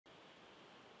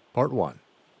Part 1.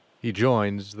 He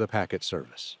joins the packet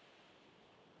service.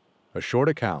 A short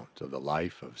account of the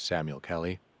life of Samuel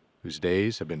Kelly, whose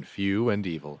days have been few and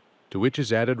evil, to which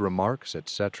is added remarks,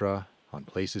 etc., on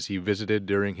places he visited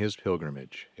during his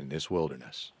pilgrimage in this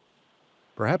wilderness.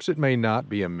 Perhaps it may not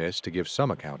be amiss to give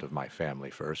some account of my family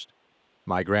first.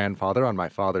 My grandfather on my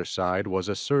father's side was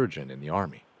a surgeon in the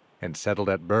army, and settled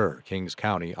at Birr, Kings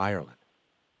County, Ireland.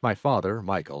 My father,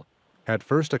 Michael, had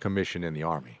first a commission in the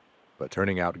army, but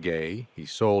turning out gay, he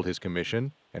sold his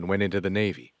commission and went into the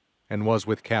Navy, and was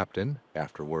with Captain,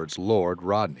 afterwards Lord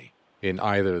Rodney, in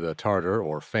either the Tartar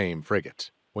or Fame frigates,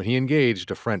 when he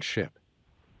engaged a French ship.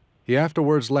 He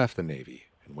afterwards left the Navy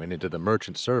and went into the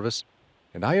merchant service,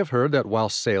 and I have heard that while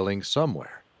sailing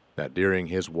somewhere, that during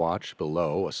his watch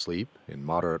below asleep in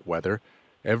moderate weather,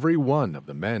 every one of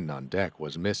the men on deck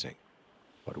was missing,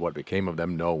 but what became of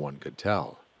them no one could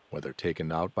tell, whether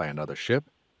taken out by another ship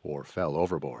or fell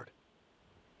overboard.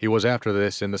 He was after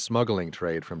this in the smuggling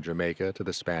trade from Jamaica to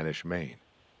the Spanish Main,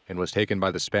 and was taken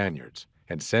by the Spaniards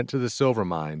and sent to the silver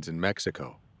mines in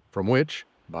Mexico, from which,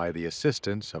 by the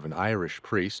assistance of an Irish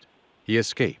priest, he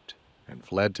escaped and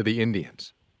fled to the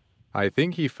Indians. I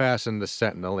think he fastened the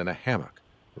sentinel in a hammock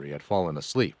where he had fallen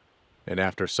asleep, and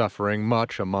after suffering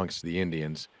much amongst the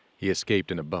Indians, he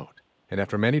escaped in a boat, and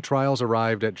after many trials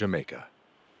arrived at Jamaica.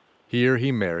 Here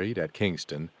he married, at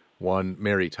Kingston, one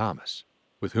Mary Thomas,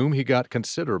 with whom he got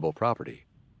considerable property,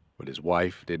 but his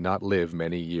wife did not live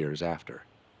many years after.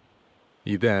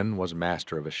 He then was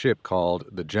master of a ship called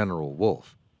the General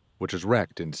Wolfe, which was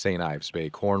wrecked in St. Ives Bay,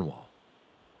 Cornwall.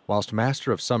 Whilst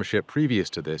master of some ship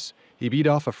previous to this, he beat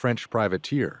off a French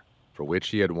privateer, for which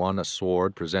he had won a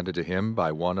sword presented to him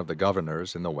by one of the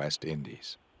governors in the West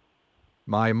Indies.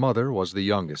 My mother was the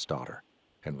youngest daughter,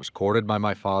 and was courted by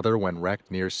my father when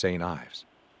wrecked near St. Ives.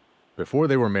 Before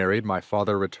they were married, my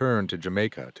father returned to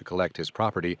Jamaica to collect his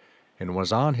property, and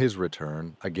was on his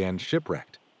return again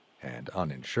shipwrecked and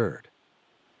uninsured.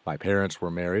 My parents were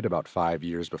married about 5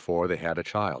 years before they had a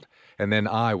child, and then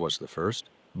I was the first,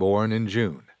 born in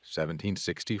June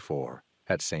 1764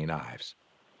 at St. Ives.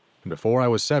 And before I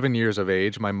was 7 years of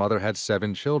age, my mother had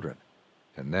 7 children,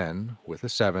 and then, with the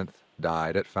 7th,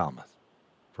 died at Falmouth,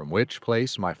 from which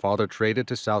place my father traded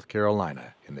to South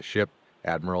Carolina in the ship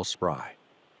Admiral Spry.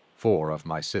 4 of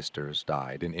my sisters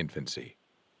died in infancy.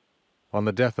 On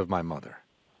the death of my mother,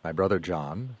 my brother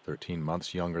John, 13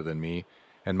 months younger than me,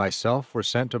 and myself were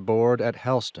sent aboard at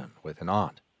Helston with an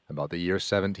aunt about the year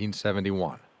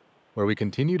 1771, where we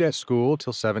continued at school till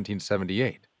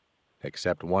 1778,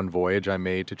 except one voyage I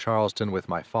made to Charleston with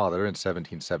my father in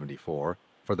 1774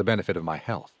 for the benefit of my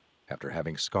health, after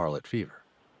having scarlet fever.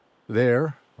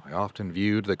 There, I often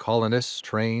viewed the colonists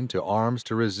trained to arms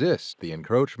to resist the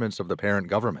encroachments of the parent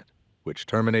government, which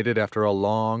terminated after a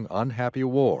long, unhappy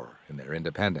war in their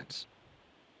independence.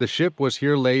 The ship was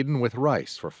here laden with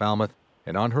rice for Falmouth,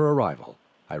 and on her arrival,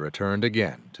 I returned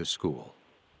again to school.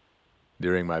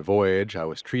 During my voyage, I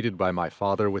was treated by my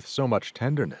father with so much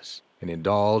tenderness, and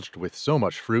indulged with so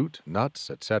much fruit, nuts,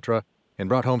 etc., and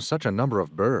brought home such a number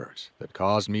of birds that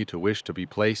caused me to wish to be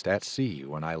placed at sea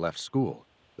when I left school,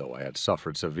 though I had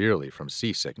suffered severely from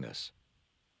seasickness.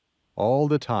 All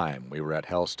the time we were at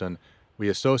Helston, we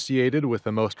associated with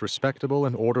the most respectable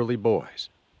and orderly boys,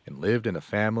 and lived in a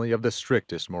family of the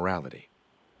strictest morality.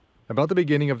 About the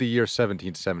beginning of the year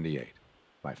 1778,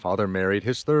 my father married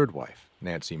his third wife,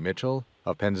 Nancy Mitchell,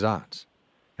 of Penzance,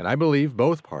 and I believe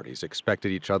both parties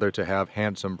expected each other to have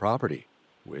handsome property,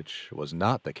 which was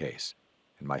not the case,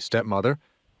 and my stepmother,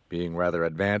 being rather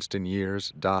advanced in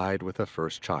years, died with a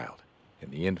first child,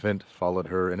 and the infant followed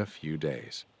her in a few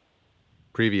days.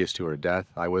 Previous to her death,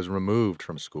 I was removed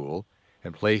from school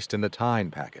and placed in the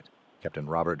Tyne packet, Captain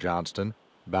Robert Johnston,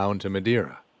 bound to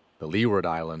Madeira, the Leeward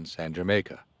Islands, and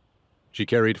Jamaica. She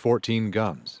carried 14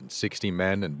 guns and 60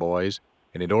 men and boys,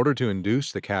 and in order to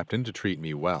induce the captain to treat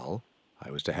me well,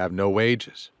 I was to have no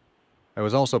wages. I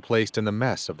was also placed in the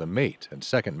mess of the mate and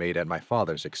second mate at my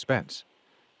father's expense.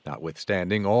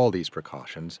 Notwithstanding all these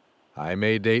precautions, I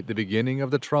may date the beginning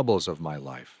of the troubles of my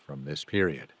life from this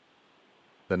period.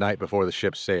 The night before the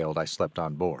ship sailed, I slept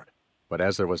on board, but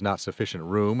as there was not sufficient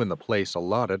room in the place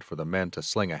allotted for the men to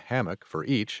sling a hammock for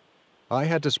each, I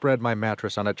had to spread my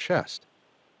mattress on a chest.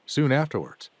 Soon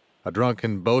afterwards, a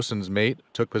drunken boatswain's mate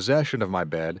took possession of my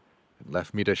bed and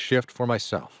left me to shift for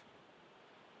myself.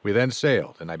 We then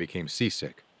sailed, and I became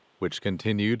seasick, which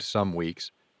continued some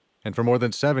weeks, and for more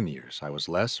than 7 years I was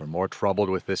less or more troubled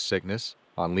with this sickness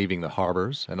on leaving the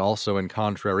harbors, and also in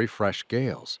contrary fresh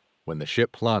gales, when the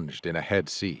ship plunged in a head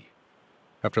sea.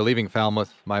 After leaving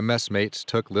Falmouth, my messmates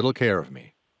took little care of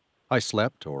me. I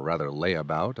slept, or rather lay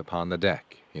about, upon the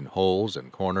deck, in holes and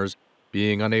corners.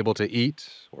 Being unable to eat,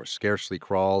 or scarcely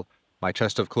crawl, my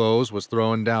chest of clothes was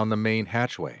thrown down the main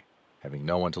hatchway, having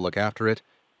no one to look after it,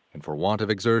 and for want of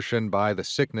exertion by the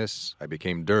sickness, I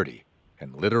became dirty,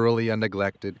 and literally a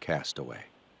neglected castaway.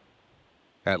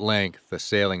 At length the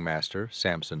sailing master,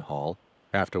 Samson Hall,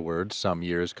 afterwards some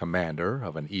years commander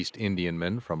of an East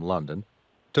Indiaman from London,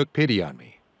 took pity on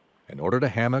me, and ordered a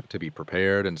hammock to be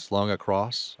prepared and slung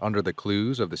across under the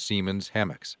clews of the seamen's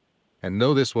hammocks. And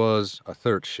though this was a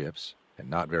third ship's, and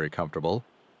not very comfortable,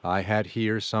 I had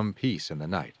here some peace in the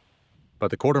night. But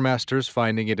the quartermasters,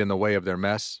 finding it in the way of their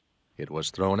mess, it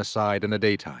was thrown aside in the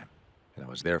daytime, and I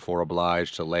was therefore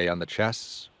obliged to lay on the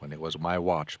chests when it was my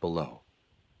watch below.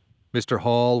 Mr.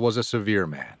 Hall was a severe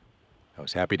man. I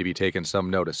was happy to be taken some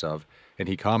notice of, and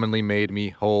he commonly made me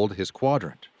hold his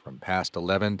quadrant from past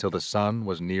 11 till the sun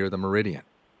was near the meridian,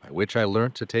 by which I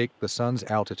learnt to take the sun's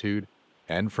altitude,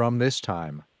 and from this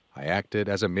time I acted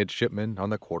as a midshipman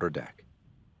on the quarter-deck.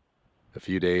 A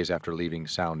few days after leaving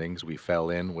soundings, we fell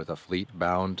in with a fleet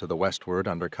bound to the westward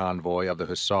under convoy of the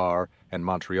Hussar and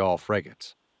Montreal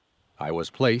frigates. I was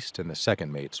placed in the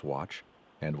second mate's watch,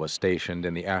 and was stationed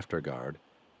in the afterguard,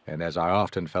 and as I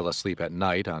often fell asleep at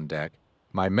night on deck,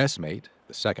 my messmate,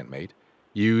 the second mate,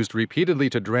 used repeatedly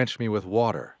to drench me with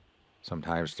water,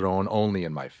 sometimes thrown only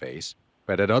in my face,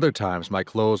 but at other times my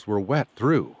clothes were wet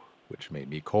through, which made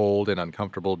me cold and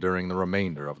uncomfortable during the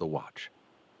remainder of the watch.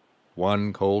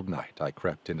 One cold night I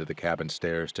crept into the cabin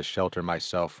stairs to shelter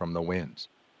myself from the winds,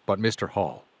 but Mr.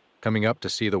 Hall, coming up to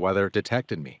see the weather,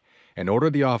 detected me, and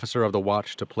ordered the officer of the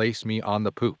watch to place me on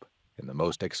the poop, in the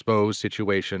most exposed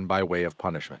situation by way of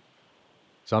punishment.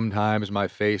 Sometimes my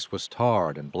face was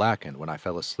tarred and blackened when I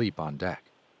fell asleep on deck.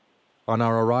 On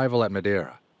our arrival at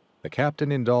Madeira, the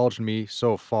captain indulged me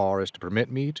so far as to permit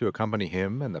me to accompany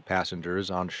him and the passengers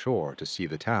on shore to see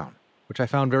the town, which I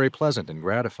found very pleasant and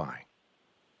gratifying.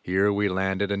 Here we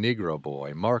landed a Negro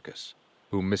boy, Marcus,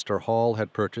 whom Mr. Hall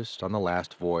had purchased on the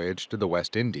last voyage to the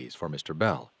West Indies for Mr.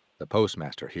 Bell, the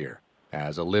postmaster here,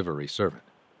 as a livery servant.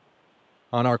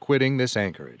 On our quitting this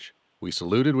anchorage, we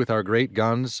saluted with our great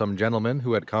guns some gentlemen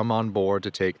who had come on board to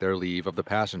take their leave of the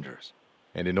passengers,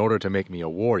 and in order to make me a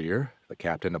warrior, the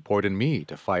captain appointed me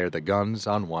to fire the guns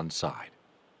on one side.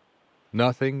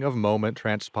 Nothing of moment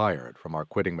transpired from our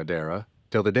quitting Madeira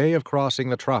till the day of crossing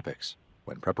the tropics,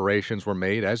 when preparations were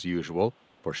made as usual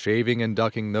for shaving and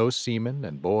ducking those seamen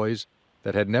and boys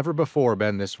that had never before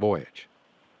been this voyage.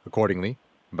 Accordingly,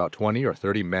 about 20 or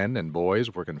 30 men and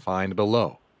boys were confined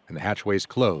below, and the hatchways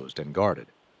closed and guarded.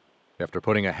 After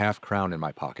putting a half-crown in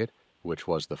my pocket, which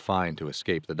was the fine to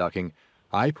escape the ducking,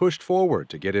 I pushed forward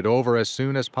to get it over as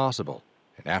soon as possible,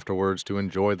 and afterwards to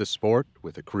enjoy the sport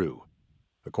with the crew.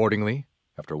 Accordingly,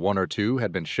 after one or two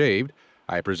had been shaved,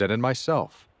 I presented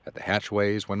myself at the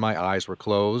hatchways when my eyes were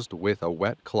closed with a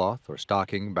wet cloth or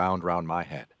stocking bound round my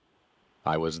head.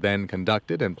 I was then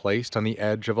conducted and placed on the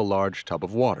edge of a large tub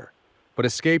of water, but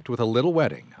escaped with a little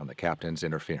wetting on the captain's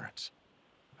interference.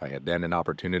 I had then an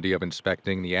opportunity of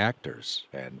inspecting the actors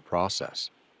and process.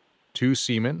 2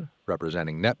 seamen,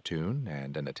 representing Neptune,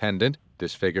 and an attendant,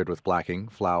 disfigured with blacking,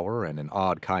 flour, and an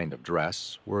odd kind of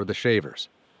dress, were the shavers.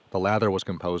 The lather was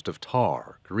composed of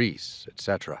tar, grease,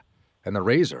 etc., and the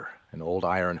razor, an old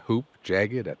iron hoop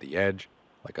jagged at the edge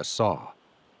like a saw,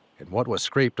 and what was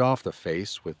scraped off the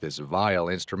face with this vile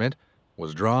instrument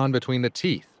was drawn between the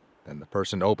teeth, and the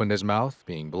person opened his mouth,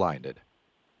 being blinded.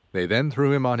 They then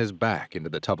threw him on his back into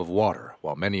the tub of water,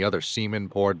 while many other seamen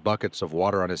poured buckets of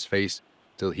water on his face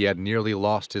till he had nearly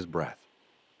lost his breath,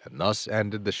 and thus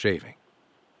ended the shaving.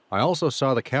 I also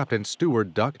saw the captain's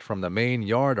steward ducked from the main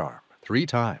yard arm 3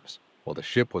 times, while the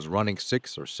ship was running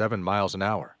 6 or 7 miles an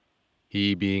hour,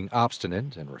 he being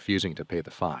obstinate and refusing to pay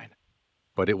the fine.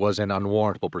 But it was an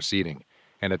unwarrantable proceeding,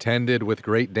 and attended with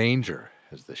great danger,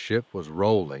 as the ship was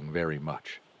rolling very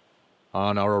much.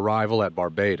 On our arrival at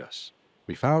Barbados,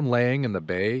 we found laying in the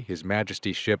bay His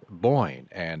Majesty's ship Boyne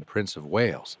and Prince of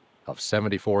Wales, of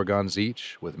 74 guns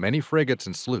each, with many frigates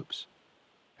and sloops,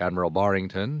 Admiral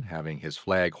Barrington having his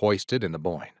flag hoisted in the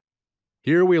Boyne.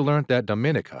 Here we learnt that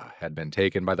Dominica had been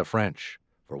taken by the French,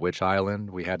 for which island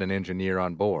we had an engineer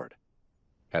on board.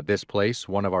 At this place,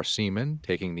 one of our seamen,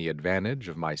 taking the advantage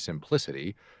of my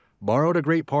simplicity, borrowed a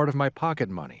great part of my pocket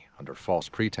money under false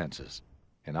pretenses,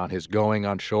 and on his going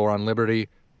on shore on liberty,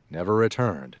 never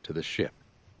returned to the ship.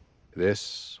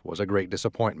 This was a great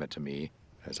disappointment to me,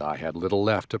 as I had little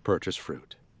left to purchase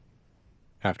fruit.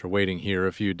 After waiting here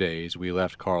a few days, we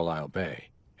left Carlisle Bay,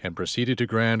 and proceeded to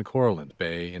Grand Courland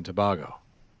Bay in Tobago.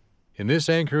 In this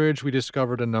anchorage we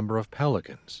discovered a number of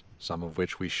pelicans, some of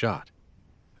which we shot.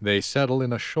 They settle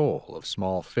in a shoal of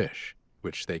small fish,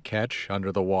 which they catch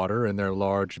under the water in their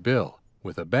large bill,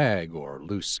 with a bag or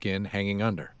loose skin hanging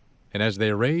under. And as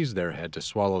they raise their head to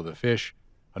swallow the fish,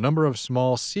 a number of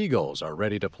small seagulls are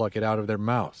ready to pluck it out of their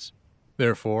mouths.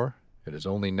 Therefore, it is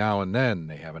only now and then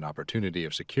they have an opportunity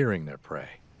of securing their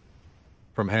prey.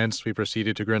 From hence we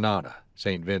proceeded to Grenada,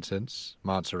 St. Vincent's,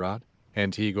 Montserrat,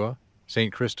 Antigua,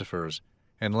 St. Christopher's,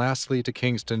 and lastly to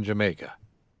Kingston, Jamaica.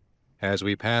 As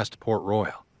we passed Port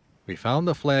Royal, we found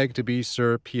the flag to be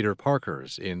Sir Peter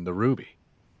Parker's in the Ruby.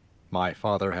 My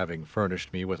father having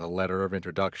furnished me with a letter of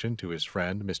introduction to his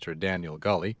friend Mr. Daniel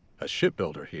Gully, a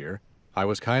shipbuilder here, I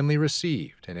was kindly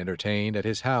received and entertained at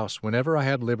his house whenever I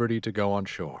had liberty to go on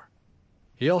shore.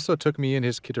 He also took me in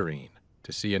his kitterine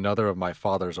to see another of my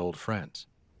father's old friends,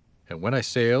 and when I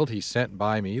sailed he sent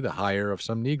by me the hire of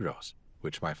some negroes,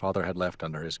 which my father had left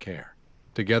under his care,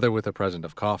 together with a present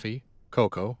of coffee,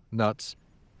 cocoa, nuts,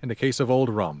 and a case of old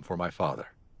rum for my father.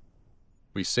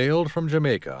 We sailed from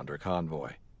Jamaica under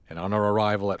convoy, and on our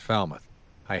arrival at Falmouth,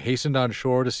 I hastened on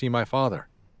shore to see my father,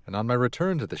 and on my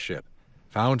return to the ship,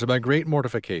 found to my great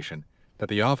mortification that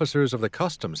the officers of the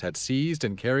customs had seized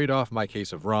and carried off my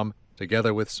case of rum,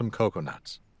 together with some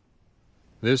cocoa-nuts.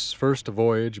 This first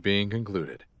voyage being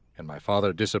concluded, and my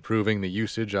father disapproving the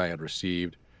usage I had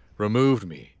received, removed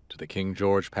me to the King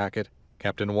George packet,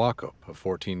 Captain Wauchop of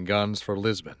 14 guns for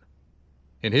Lisbon.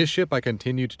 In his ship I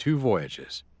continued 2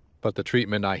 voyages, but the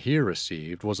treatment I here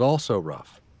received was also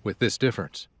rough, with this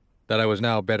difference, that I was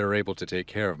now better able to take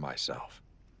care of myself.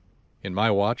 In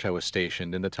my watch I was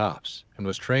stationed in the tops, and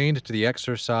was trained to the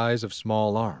exercise of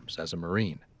small arms as a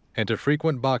marine, and to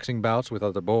frequent boxing bouts with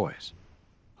other boys.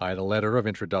 I had a letter of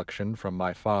introduction from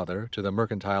my father to the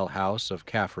mercantile house of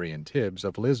Caffrey and Tibbs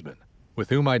of Lisbon, with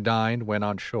whom I dined when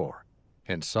on shore,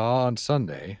 and saw on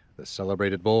Sunday the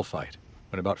celebrated bullfight,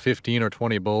 when about 15 or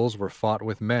 20 bulls were fought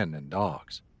with men and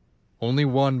dogs. Only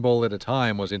one bull at a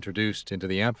time was introduced into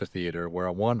the amphitheater,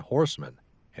 where one horseman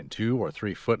and 2 or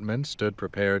 3 footmen stood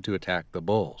prepared to attack the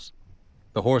bulls.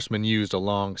 The horsemen used a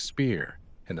long spear,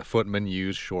 and the footmen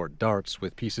used short darts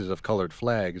with pieces of colored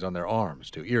flags on their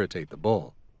arms to irritate the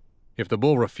bull. If the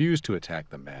bull refused to attack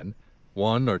the men,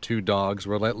 1 or 2 dogs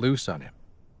were let loose on him,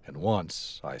 and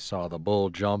once I saw the bull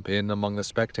jump in among the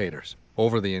spectators,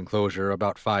 over the enclosure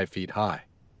about 5 feet high.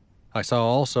 I saw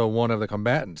also one of the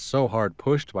combatants so hard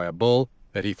pushed by a bull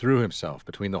that he threw himself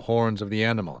between the horns of the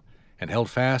animal and held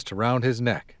fast around his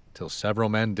neck till several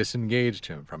men disengaged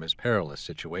him from his perilous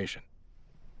situation.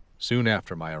 Soon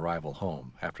after my arrival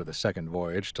home, after the second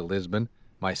voyage to Lisbon,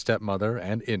 my stepmother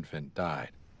and infant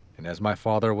died, and as my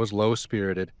father was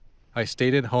low-spirited, I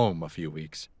stayed at home a few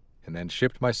weeks, and then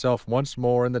shipped myself once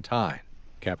more in the Tyne,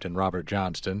 Captain Robert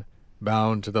Johnston,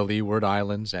 bound to the Leeward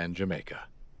Islands and Jamaica.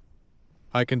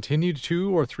 I continued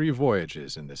 2 or 3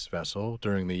 voyages in this vessel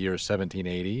during the years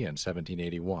 1780 and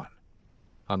 1781.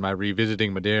 On my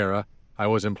revisiting Madeira, I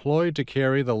was employed to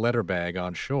carry the letter bag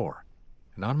on shore,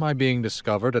 and on my being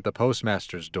discovered at the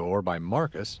postmaster's door by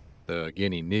Marcus, the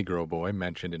Guinea Negro boy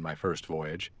mentioned in my first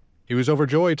voyage, he was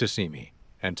overjoyed to see me,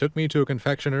 and took me to a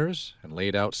confectioner's and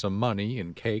laid out some money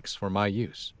in cakes for my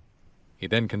use. He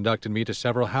then conducted me to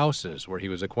several houses where he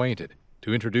was acquainted,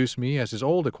 to introduce me as his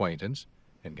old acquaintance,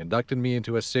 and conducted me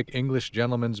into a sick English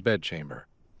gentleman's bedchamber,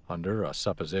 under a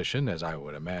supposition, as I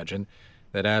would imagine,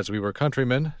 that as we were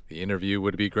countrymen, the interview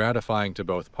would be gratifying to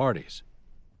both parties.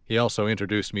 He also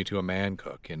introduced me to a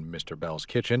man-cook in Mr. Bell's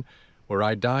kitchen, where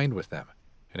I dined with them,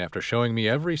 and after showing me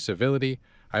every civility,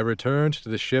 I returned to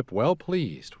the ship well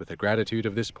pleased with the gratitude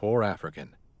of this poor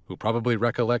African, who probably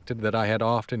recollected that I had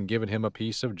often given him a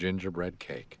piece of gingerbread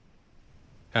cake.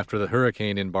 After the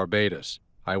hurricane in Barbados,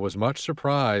 I was much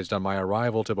surprised on my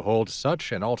arrival to behold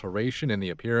such an alteration in the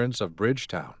appearance of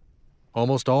Bridgetown.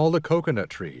 Almost all the coconut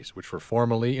trees, which were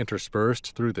formerly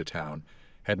interspersed through the town,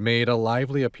 had made a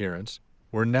lively appearance,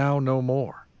 were now no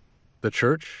more. The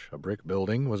church, a brick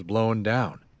building, was blown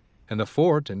down, and the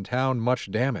fort and town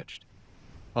much damaged.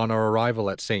 On our arrival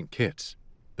at St. Kitts,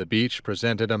 the beach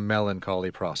presented a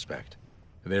melancholy prospect,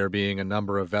 there being a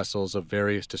number of vessels of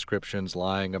various descriptions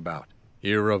lying about,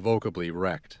 irrevocably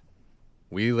wrecked.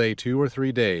 We lay 2 or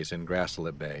 3 days in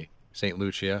Grasslett Bay, St.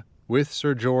 Lucia, with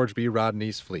Sir George B.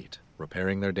 Rodney's fleet,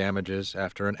 repairing their damages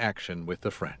after an action with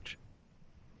the French.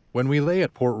 When we lay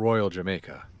at Port Royal,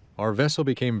 Jamaica, our vessel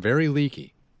became very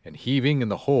leaky, and heaving in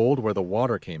the hold where the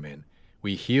water came in,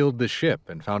 we heeled the ship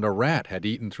and found a rat had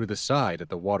eaten through the side at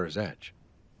the water's edge.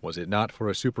 Was it not for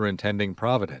a superintending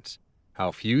Providence,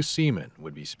 how few seamen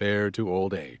would be spared to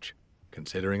old age,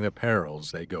 considering the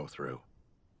perils they go through.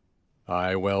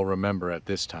 I well remember at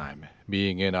this time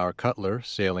being in our cutler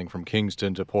sailing from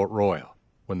Kingston to Port Royal,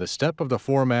 when the step of the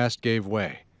foremast gave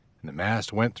way, and the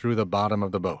mast went through the bottom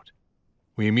of the boat.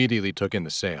 We immediately took in the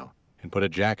sail, and put a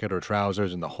jacket or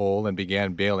trousers in the hole and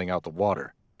began bailing out the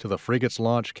water, till the frigate's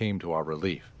launch came to our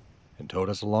relief, and towed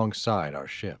us alongside our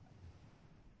ship.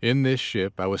 In this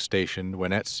ship I was stationed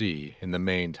when at sea in the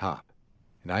main top,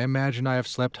 and I imagine I have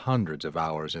slept hundreds of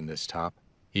hours in this top,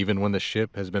 even when the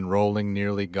ship has been rolling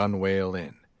nearly gunwale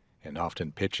in, and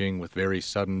often pitching with very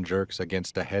sudden jerks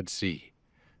against a head sea.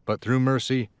 But through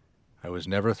mercy, I was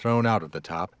never thrown out of the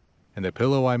top, and the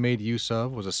pillow I made use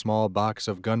of was a small box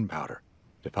of gunpowder,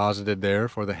 deposited there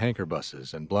for the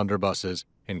hankerbusses and blunderbusses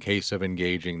in case of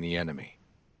engaging the enemy.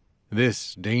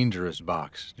 This dangerous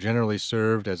box generally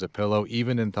served as a pillow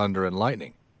even in thunder and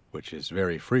lightning, which is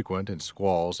very frequent in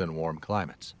squalls and warm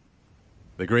climates.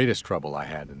 The greatest trouble I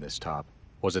had in this top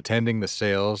was attending the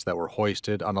sails that were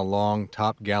hoisted on a long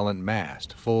top-gallant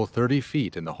mast full 30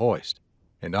 feet in the hoist,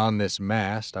 and on this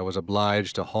mast I was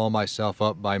obliged to haul myself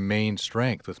up by main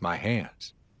strength with my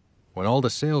hands. When all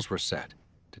the sails were set,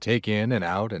 to take in and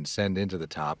out and send into the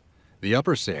top, the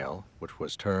upper sail, which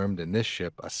was termed in this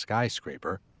ship a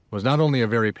skyscraper, was not only a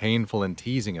very painful and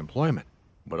teasing employment,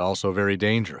 but also very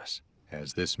dangerous,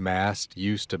 as this mast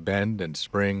used to bend and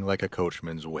spring like a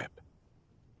coachman's whip.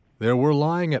 There were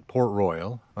lying at Port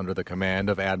Royal, under the command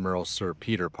of Admiral Sir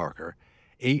Peter Parker,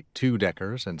 8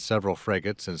 two-deckers and several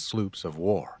frigates and sloops of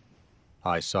war.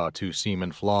 I saw 2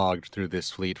 seamen flogged through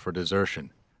this fleet for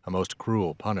desertion, a most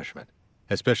cruel punishment,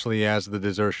 especially as the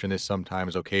desertion is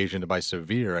sometimes occasioned by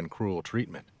severe and cruel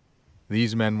treatment.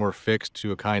 These men were fixed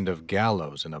to a kind of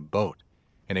gallows in a boat,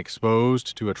 and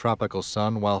exposed to a tropical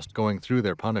sun whilst going through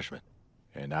their punishment,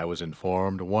 and I was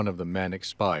informed one of the men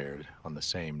expired on the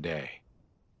same day.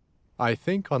 I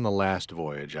think on the last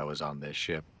voyage I was on this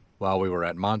ship, while we were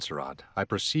at Montserrat, I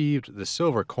perceived the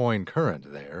silver coin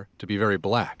current there to be very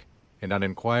black, and on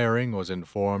inquiring was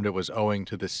informed it was owing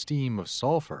to the steam of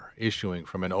sulfur issuing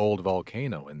from an old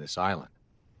volcano in this island.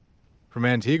 From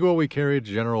Antigua we carried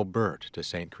General Burt to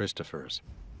St. Christopher's.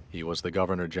 He was the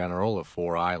Governor-General of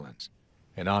 4 islands,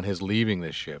 and on his leaving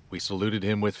this ship we saluted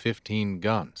him with 15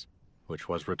 guns, which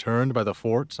was returned by the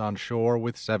forts on shore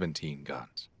with 17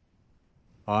 guns.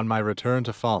 On my return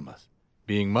to Falmouth,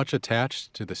 being much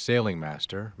attached to the sailing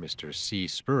master, Mr. C.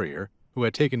 Spurrier, who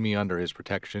had taken me under his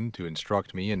protection to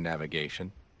instruct me in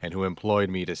navigation, and who employed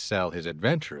me to sell his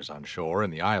adventures on shore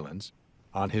in the islands,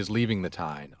 on his leaving the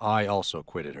Tyne, I also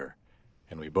quitted her,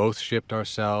 and we both shipped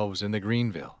ourselves in the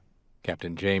Greenville,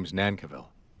 Captain James Nankivell,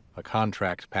 a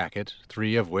contract packet,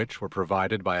 3 of which were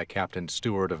provided by a Captain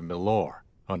Stewart of Milor,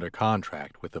 under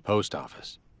contract with the post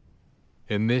office.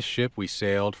 In this ship we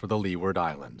sailed for the Leeward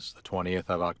Islands, the 20th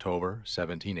of October,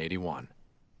 1781.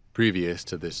 Previous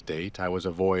to this date, I was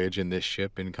a voyage in this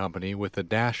ship in company with the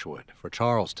Dashwood for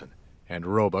Charleston and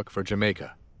Roebuck for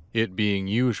Jamaica, it being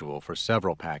usual for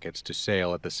several packets to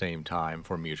sail at the same time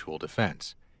for mutual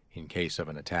defense, in case of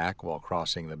an attack while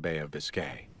crossing the Bay of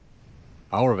Biscay.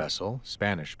 Our vessel,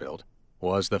 Spanish-built,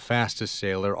 was the fastest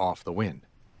sailer off the wind,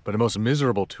 but a most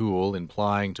miserable tool in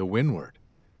plying to windward.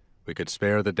 We could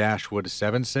spare the Dashwood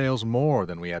 7 sails more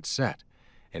than we had set,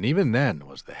 and even then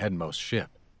was the headmost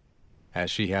ship. As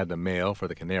she had the mail for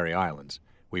the Canary Islands,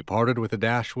 we parted with the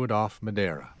Dashwood off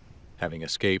Madeira, having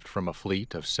escaped from a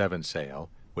fleet of 7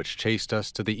 sail, which chased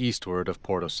us to the eastward of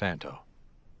Porto Santo.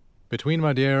 Between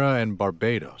Madeira and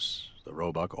Barbados, the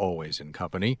Roebuck always in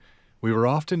company, we were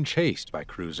often chased by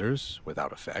cruisers,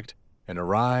 without effect, and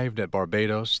arrived at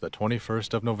Barbados the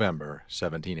 21st of November,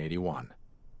 1781.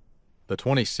 The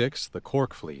 26th, the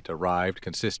Cork fleet, arrived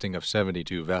consisting of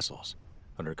 72 vessels,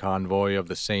 under convoy of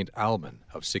the St. Alban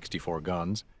of 64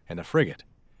 guns and a frigate,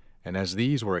 and as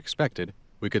these were expected,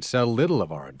 we could sell little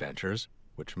of our adventures,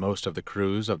 which most of the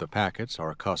crews of the packets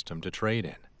are accustomed to trade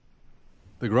in.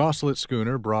 The Grosselet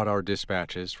schooner brought our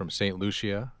dispatches from St.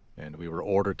 Lucia, and we were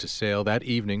ordered to sail that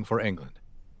evening for England.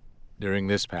 During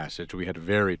this passage we had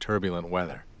very turbulent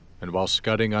weather, and while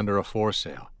scudding under a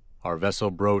foresail, our vessel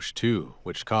broached to,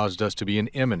 which caused us to be in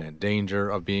imminent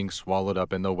danger of being swallowed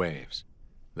up in the waves,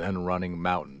 then running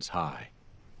mountains high.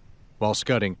 While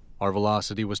scudding, our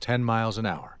velocity was 10 miles an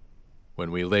hour.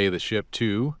 When we lay the ship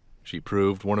to, she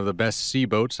proved one of the best sea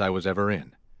boats I was ever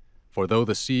in, for though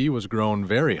the sea was grown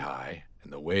very high,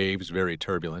 and the waves very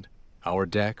turbulent, our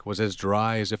deck was as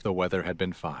dry as if the weather had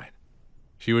been fine.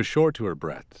 She was short to her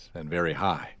breadth and very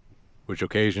high, which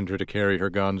occasioned her to carry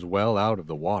her guns well out of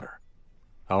the water.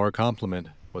 Our complement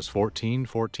was 14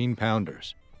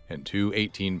 14-pounders and 2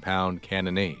 18-pound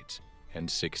cannonades and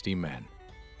 60 men.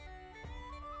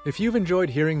 If you've enjoyed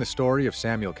hearing the story of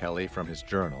Samuel Kelly from his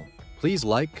journal, please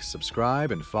like,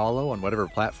 subscribe, and follow on whatever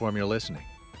platform you're listening.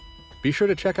 Be sure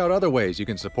to check out other ways you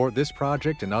can support this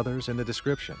project and others in the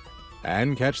description.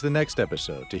 And catch the next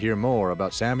episode to hear more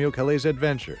about Samuel Kelly's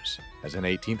adventures as an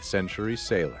 18th century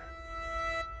sailor.